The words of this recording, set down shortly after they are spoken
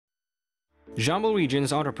Zhambyl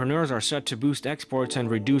region's entrepreneurs are set to boost exports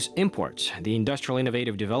and reduce imports. The Industrial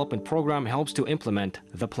Innovative Development Program helps to implement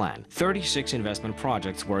the plan. 36 investment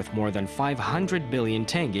projects worth more than 500 billion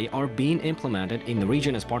tenge are being implemented in the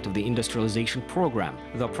region as part of the industrialization program.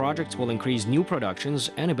 The projects will increase new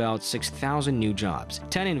productions and about 6,000 new jobs.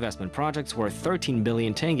 10 investment projects worth 13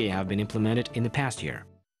 billion tenge have been implemented in the past year.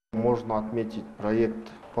 Можно отметить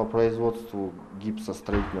проект по производству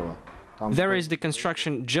гипсостроительного. There is the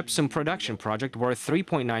construction gypsum production project worth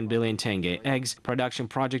 3.9 billion tenge, eggs production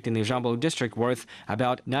project in the Zhambyl district worth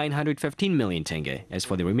about 915 million tenge. As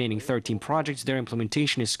for the remaining 13 projects, their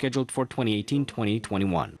implementation is scheduled for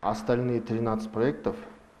 2018-2021. Остальные 13 проектов,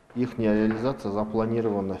 их реализация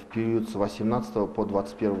запланирована в период с 18 по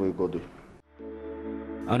 21 годы.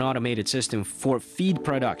 An automated system for feed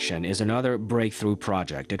production is another breakthrough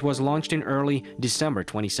project. It was launched in early December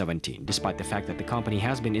 2017. Despite the fact that the company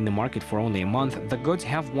has been in the market for only a month, the goods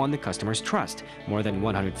have won the customers' trust. More than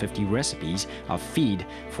 150 recipes of feed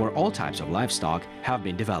for all types of livestock have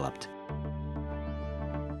been developed.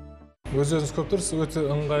 As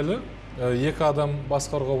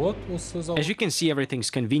you can see, everything's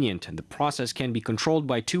convenient. The process can be controlled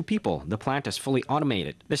by 2 people. The plant is fully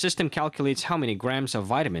automated. The system calculates how many grams of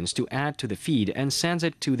vitamins to add to the feed and sends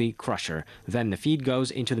it to the crusher. Then the feed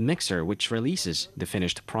goes into the mixer, which releases the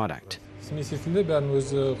finished product.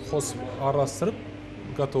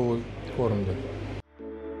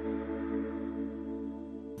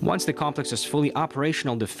 Once the complex is fully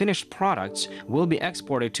operational, the finished products will be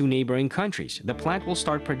exported to neighboring countries. The plant will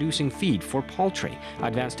start producing feed for poultry.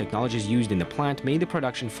 Advanced technologies used in the plant made the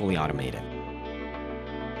production fully automated.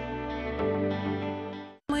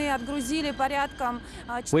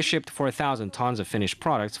 We shipped 4,000 tons of finished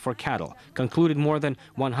products for cattle, concluded more than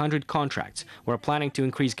 100 contracts. We're planning to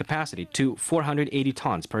increase capacity to 480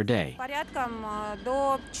 tons per day.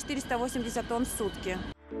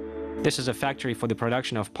 This is a factory for the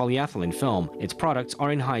production of polyethylene film. Its products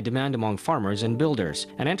are in high demand among farmers and builders.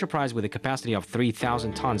 An enterprise with a capacity of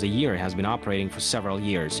 3,000 tons a year has been operating for several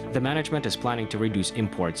years. The management is planning to reduce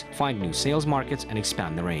imports, find new sales markets, and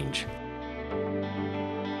expand the range.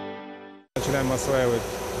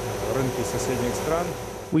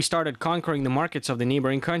 We started conquering the markets of the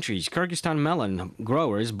neighboring countries. Kyrgyzstan melon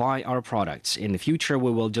growers buy our products. In the future, we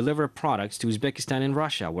will deliver products to Uzbekistan and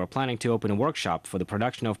Russia. We're planning to open a workshop for the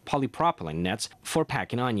production of polypropylene nets for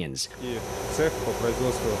packing onions.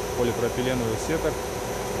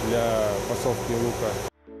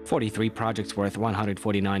 43 projects worth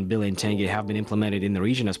 149 billion tenge have been implemented in the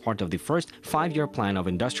region as part of the first 5-year plan of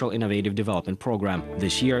Industrial Innovative Development Program.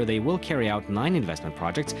 This year, they will carry out 9 investment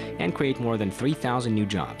projects and create more than 3,000 new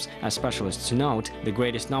jobs. As specialists note, the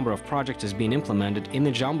greatest number of projects is being implemented in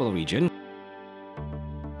the Zhambyl region.